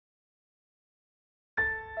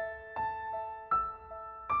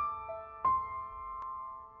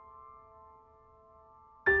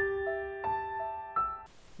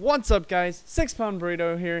What's up, guys? 6 Pound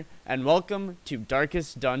Burrito here, and welcome to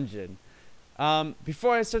Darkest Dungeon.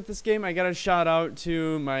 Before I start this game, I gotta shout out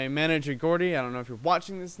to my manager, Gordy. I don't know if you're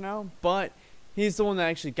watching this now, but he's the one that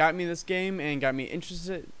actually got me this game and got me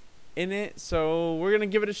interested in it, so we're gonna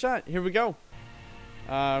give it a shot. Here we go.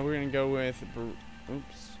 We're gonna go with,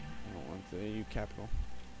 oops, I don't want the U capital.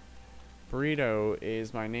 Burrito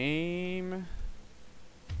is my name,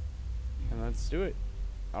 and let's do it.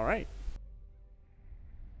 Alright.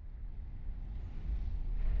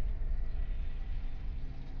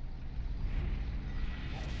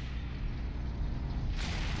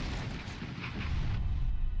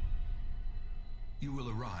 You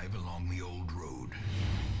will arrive along the old road.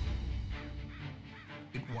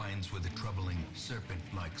 It winds with a troubling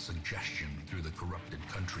serpent-like suggestion through the corrupted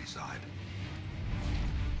countryside,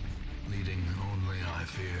 leading only, I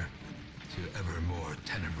fear, to ever more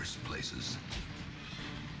tenebrous places.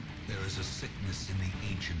 There is a sickness in the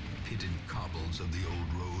ancient pitted cobbles of the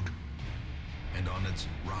old road, and on its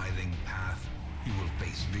writhing path you will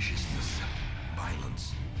face viciousness,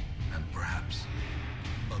 violence, and perhaps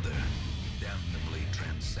other damnably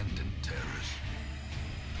transcendent terrors.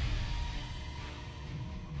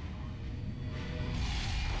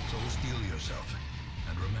 So steel yourself,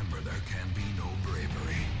 and remember there can be no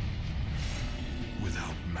bravery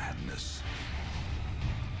without madness.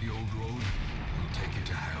 The old road will take you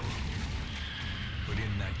to hell, but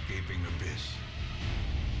in that gaping abyss,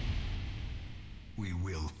 we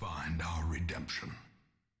will find our redemption.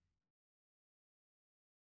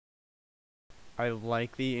 I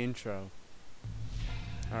like the intro.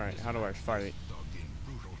 Alright, how do I fight?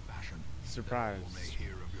 Surprise.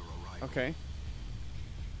 Okay.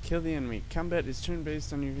 Kill the enemy. Combat is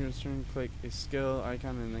turn-based. On your hero's turn, click a skill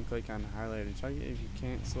icon and then click on highlighted target. If you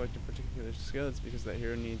can't select a particular skill, it's because that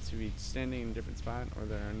hero needs to be standing in a different spot or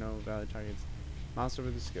there are no valid targets. Mouse over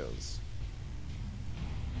the skills.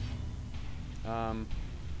 So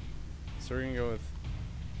we're gonna go with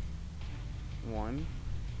 1.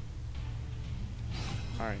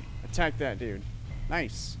 Alright, attack that dude.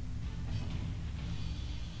 Nice.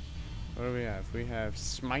 What do we have? We have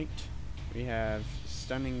Smite. We have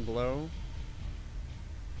Stunning Blow.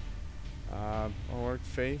 Orc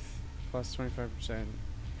Faith. Plus 25%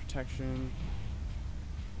 protection.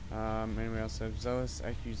 Anybody else have Zealous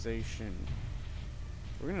Accusation?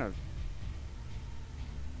 We're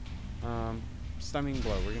gonna Stunning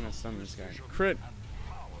Blow. We're gonna stun this guy. Crit.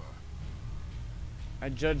 I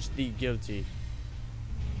judge thee guilty.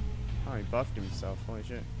 Oh, he buffed himself. Holy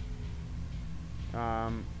shit.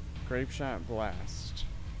 Grape Shot Blast.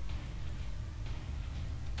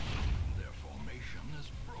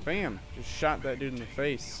 Bam! Just shot that dude in the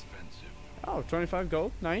face. Oh, 25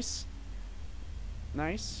 gold. Nice.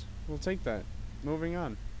 Nice. We'll take that. Moving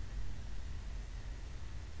on.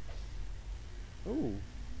 Ooh.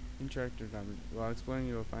 Interactive damage. While exploring,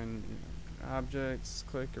 you will find objects.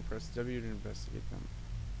 Click or press W to investigate them.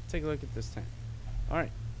 Take a look at this tent.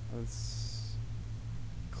 Alright. Let's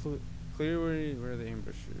clear where the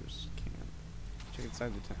ambushers camp. Check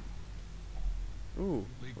inside the tent. Ooh,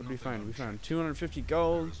 what did we find? We found 250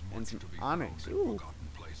 gold and some onyx. Ooh.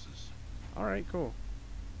 Alright, cool.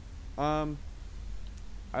 I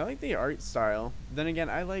like the art style. Then again,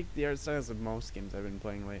 I like the art styles of most games I've been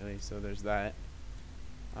playing lately, so there's that.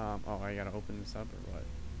 Oh, I gotta open this up or what?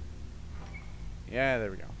 Yeah,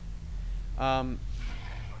 there we go.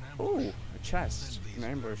 Ooh, a chest. An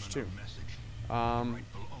ambush too.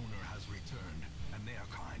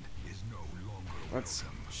 Let's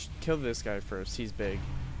kill this guy first. He's big.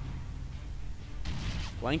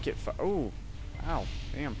 Blanket fire. Oh, ow,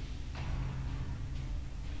 damn.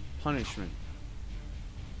 Punishment.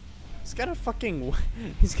 He's got a fucking.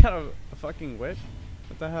 He's got a fucking whip.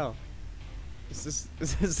 What the hell? Is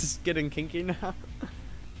this getting kinky now?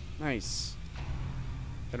 Nice.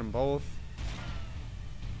 Hit them both.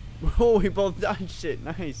 Oh, we both dodged it.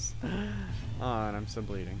 Nice. Oh, and I'm still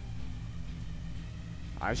bleeding.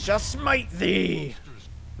 I shall smite thee!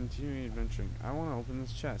 Continuing adventuring. I want to open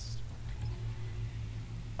this chest.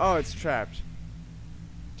 Oh, it's trapped.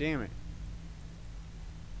 Damn it.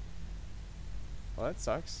 Well, that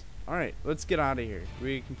sucks. Alright, let's get out of here.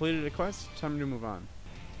 We completed a quest. Time to move on.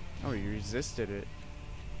 Oh, you resisted it.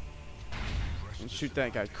 And shoot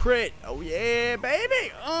that guy. Crit! Oh, yeah,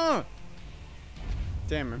 baby!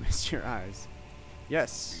 Damn, I missed your eyes.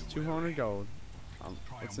 Yes, 200 gold.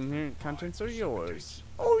 What's in here? Contents are yours.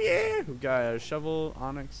 Oh yeah! We got a shovel,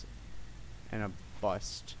 onyx, and a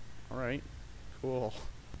bust. Alright. Cool.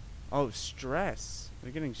 Oh, stress.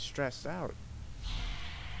 They're getting stressed out.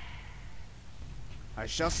 I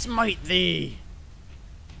shall smite thee!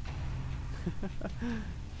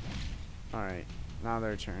 Alright, now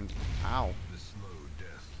their turn. Ow. The slow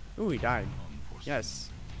death. Ooh, he died. Unforeseen, Yes.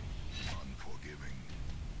 unforgiving.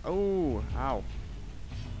 Oh, ow.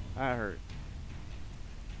 That hurt.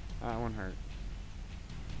 That one hurt.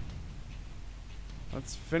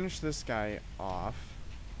 Let's finish this guy off.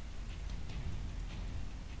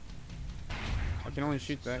 I can only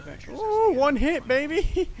shoot that guy. Oh, one hit,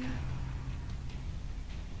 baby!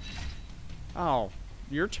 Oh,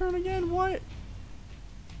 your turn again? What?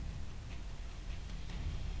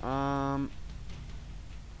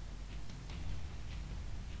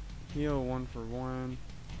 Heal 1 for 1.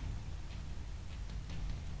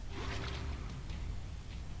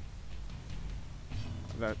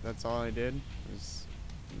 That's all I did was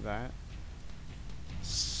that.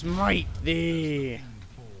 Smite thee! Fiend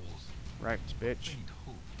falls, Wrecked, bitch. faint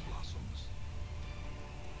hope blossoms.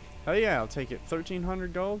 Hell yeah, I'll take it.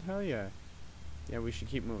 1,300 gold? Hell yeah. Yeah, we should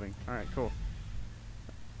keep moving. Alright, cool.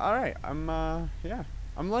 Alright, yeah.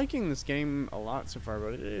 I'm liking this game a lot so far,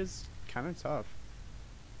 but it is kind of tough.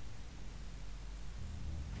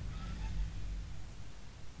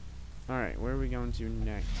 Alright, where are we going to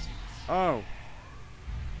next? Oh!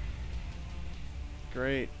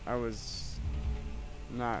 Great, I was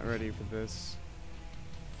not ready for this.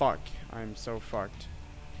 Fuck, I'm so fucked.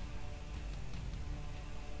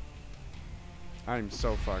 I'm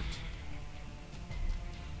so fucked.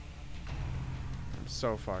 I'm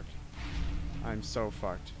so fucked. I'm so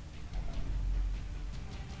fucked.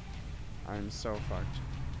 I'm so fucked.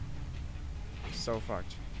 So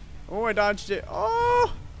fucked. Oh, I dodged it.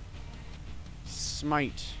 Oh!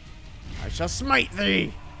 Smite. I shall smite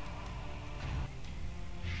thee!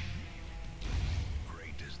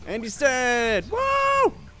 Great is the And he's weapon. dead!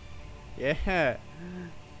 Woo! Yeah.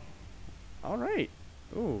 Alright.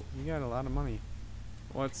 Ooh, we got a lot of money.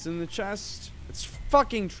 What's in the chest? It's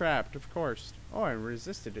fucking trapped, of course. Oh, I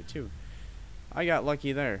resisted it too. I got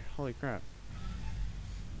lucky there. Holy crap.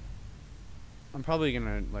 I'm probably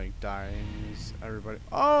gonna, like, die and use everybody.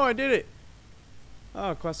 Oh, I did it!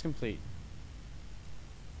 Oh, quest complete.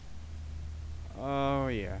 Oh,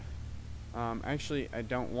 yeah. Actually, I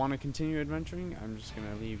don't want to continue adventuring. I'm just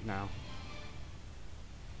gonna leave now.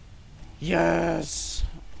 Yes!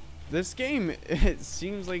 This game, it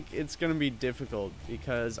seems like it's gonna be difficult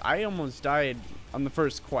because I almost died on the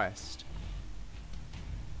first quest.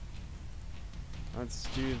 Let's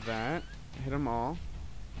do that. Hit them all.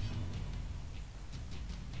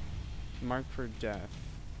 Mark for death.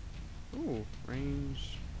 Ooh,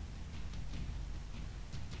 range.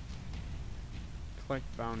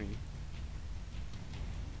 Collect bounty.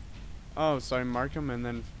 Oh, so I mark them and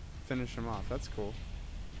then finish them off. That's cool.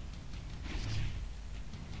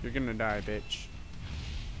 You're gonna die, bitch.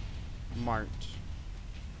 Marked.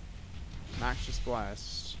 Noxious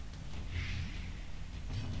blast.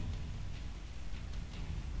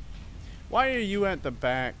 Why are you at the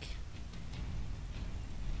back?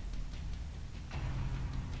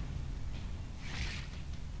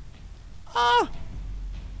 Ah!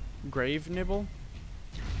 Grave nibble?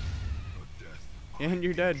 A death And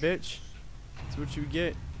you're dead, bitch. That's what you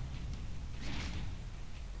get.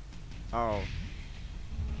 Oh.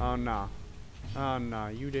 Oh, nah. Oh, nah,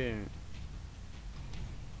 you didn't.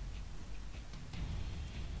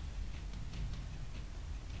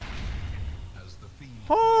 as the fiend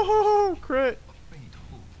Oh, crit. a faint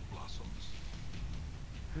hope blossoms.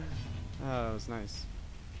 Oh, that was nice.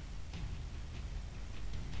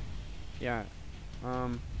 Yeah.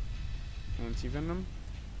 Anti-venom.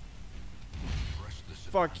 Rush the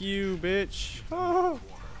Fuck survivor you, bitch. into Oh.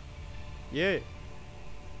 water. Yeah.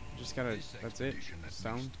 Just gotta, This that's it. expedition at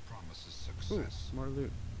Sound. least promises Ooh, success. more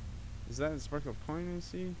loot. Is that a sparkle of coin I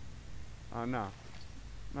see? Oh, no.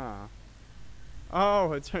 Nah.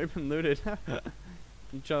 Oh, it's already been looted.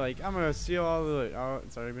 You're like, I'm gonna steal all the loot. Oh,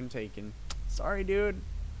 it's already been taken. Sorry, dude.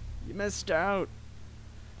 You missed out.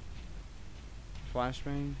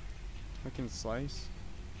 Flashbang. I can slice.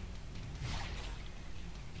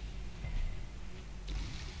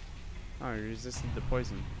 Oh, he resisted the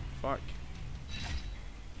poison. Fuck.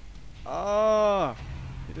 Oh!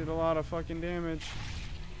 He did a lot of fucking damage.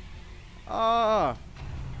 Ah!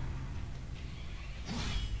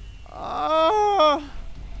 Ah!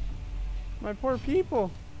 My poor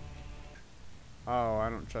people. Oh, I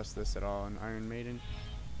don't trust this at all. An Iron Maiden.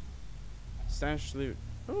 Stash loot.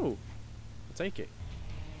 Ooh. I'll take it.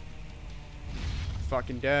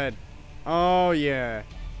 Fucking dead. Oh, yeah.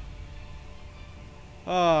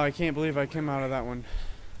 Oh, I can't believe I came out of that one.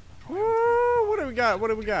 Woo! What do we got? What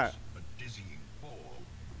do we got? A dizzying fall.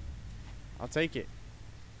 I'll take it.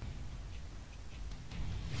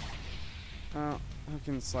 Oh, I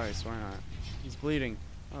can slice. Why not? He's bleeding.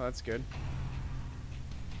 Oh, that's good.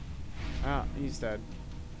 Ah, he's dead.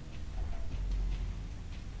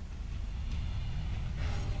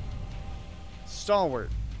 Stalwart.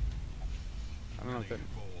 I don't know if that.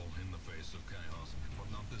 Fall in the face of chaos,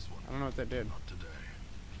 but not this one. I don't know what that did. Not today.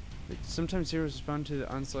 Sometimes heroes respond to the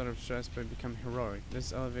onslaught of stress by becoming heroic.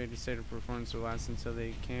 This elevated state of performance will last until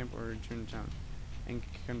they camp or return to town, and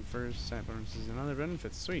confers stat bonuses and other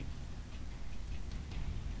benefits. Sweet.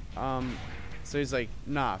 So he's like,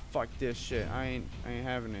 nah, fuck this shit. I ain't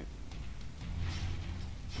having it.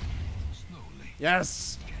 Slowly.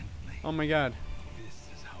 Yes. Gently. Oh my god. This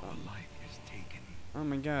is how a life is taken. Oh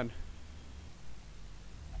my god.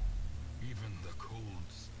 Even the cold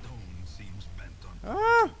stone seems bent on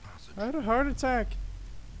Ah! passage. I had a heart attack.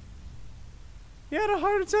 He had a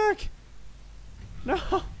heart attack.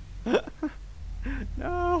 No.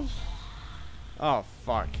 No. Oh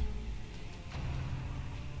fuck.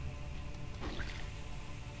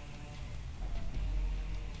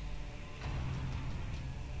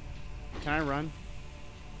 Can I run?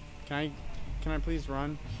 Can I please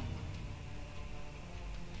run?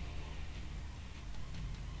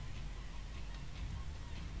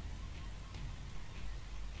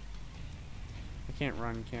 I can't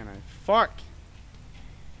run, can I? Fuck!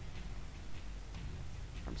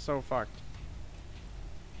 I'm so fucked.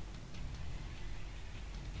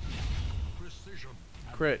 Precision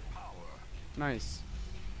and Crit. power. Nice.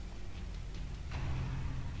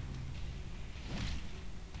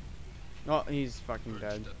 Oh, he's fucking Perched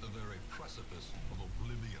dead. at the very precipice of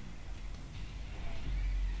oblivion.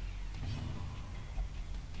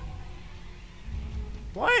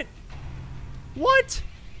 What? What?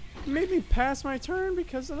 You made me pass my turn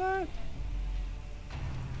because of that?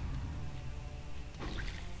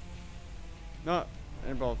 No,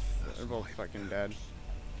 they're both fucking dead.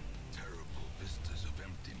 Terrible vistas of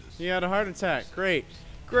emptiness. He had a heart attack. Great.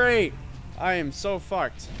 Great. I am so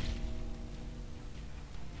fucked.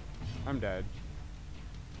 I'm dead.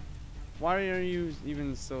 Why are you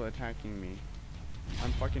even still attacking me?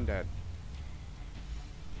 I'm fucking dead.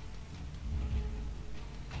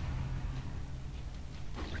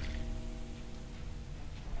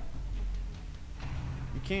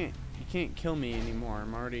 You can't kill me anymore.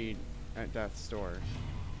 I'm already at death's door.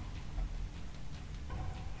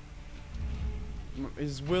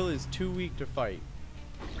 His will is too weak to fight.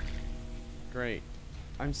 Great.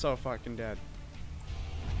 I'm so fucking dead.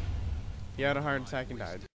 He had a heart attack and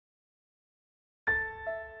died.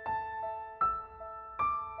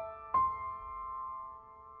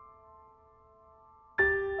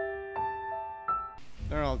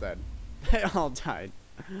 They're all dead. They all died.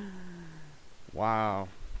 Wow.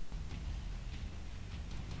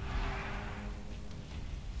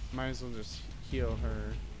 Might as well just heal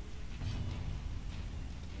her.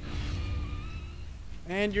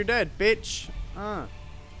 And you're dead, bitch.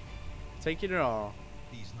 Take it all.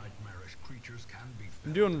 These nightmarish creatures can be I'm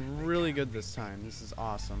felled. doing They really can good be this time. beaten. This is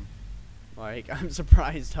awesome. Like, I'm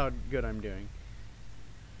surprised how good I'm doing.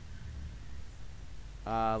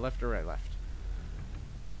 Left or right? Left.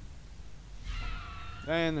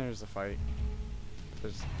 And there's a fight.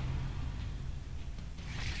 There's...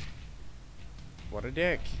 What a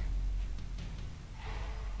dick.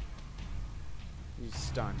 He's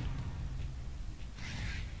stunned.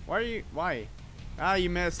 Why are you... Why? Ah, you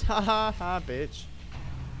missed. Ha ha ha, bitch.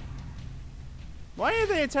 Why are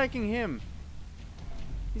they attacking him?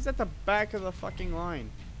 He's at the back of the fucking line.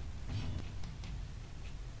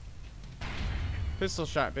 Pistol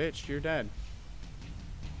shot, bitch. You're dead.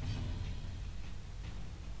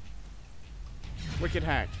 Wicked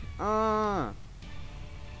hack.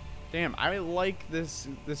 Damn, I like this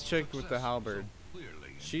chick with the Success halberd. so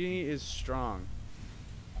clearly. She is strong.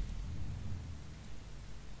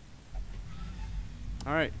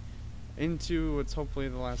 Alright. Into what's hopefully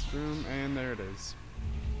the last room, and there it is.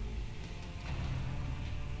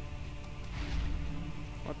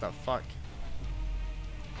 What the fuck?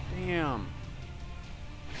 Damn.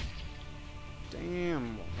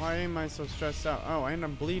 Damn. Why am I so stressed out? Oh, and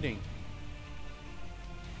I'm bleeding.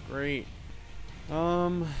 Great.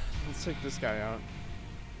 Let's take this guy out.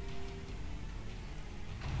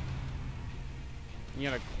 You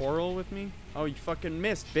got a quarrel with me? Oh, you fucking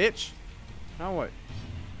missed, bitch. Now what?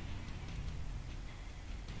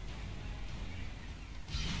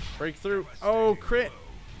 Breakthrough. Oh, crit.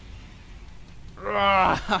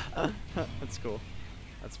 That's cool.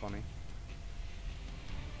 That's funny.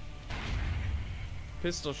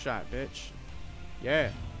 Pistol shot, bitch.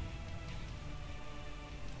 Yeah.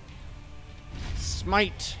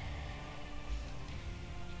 Smite.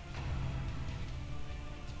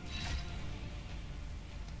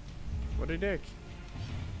 What a dick.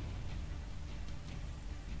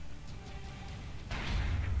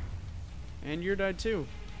 And you died too.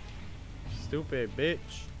 Stupid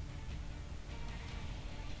bitch.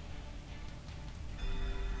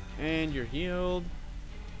 And you're healed.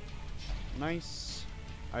 Nice.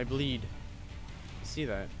 I bleed. See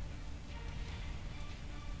that?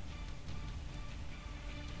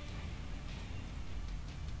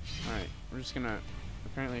 Alright, we're just gonna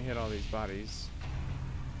apparently hit all these bodies.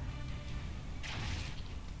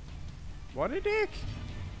 What a dick!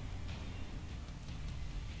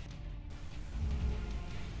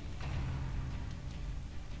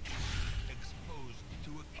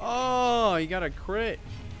 Oh, you got a crit.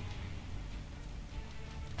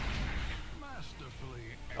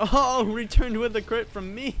 Oh, returned with a crit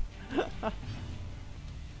from me.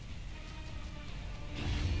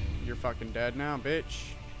 You're fucking dead now,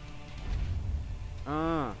 bitch.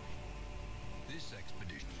 This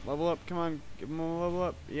expedition. Level up, come on, give them a level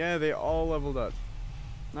up. Yeah, they all leveled up.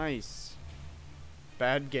 Nice.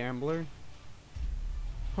 Bad gambler.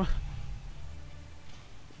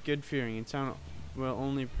 Good fearing. In town will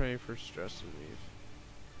only pray for stress relief.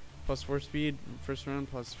 Plus 4 speed first round,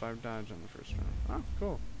 plus 5 dodge on the first round. Oh,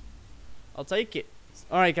 cool. I'll take it.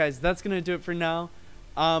 Alright guys, that's gonna do it for now.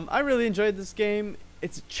 I really enjoyed this game.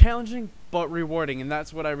 It's challenging but rewarding, and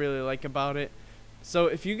that's what I really like about it. So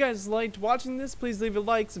if you guys liked watching this, please leave a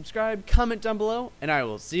like, subscribe, comment down below, and I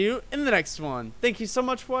will see you in the next one. Thank you so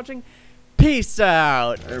much for watching. Peace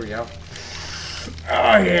out. There we go.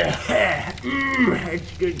 Oh yeah.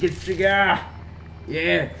 It's good cigar.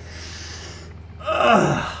 Yeah.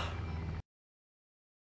 Ugh.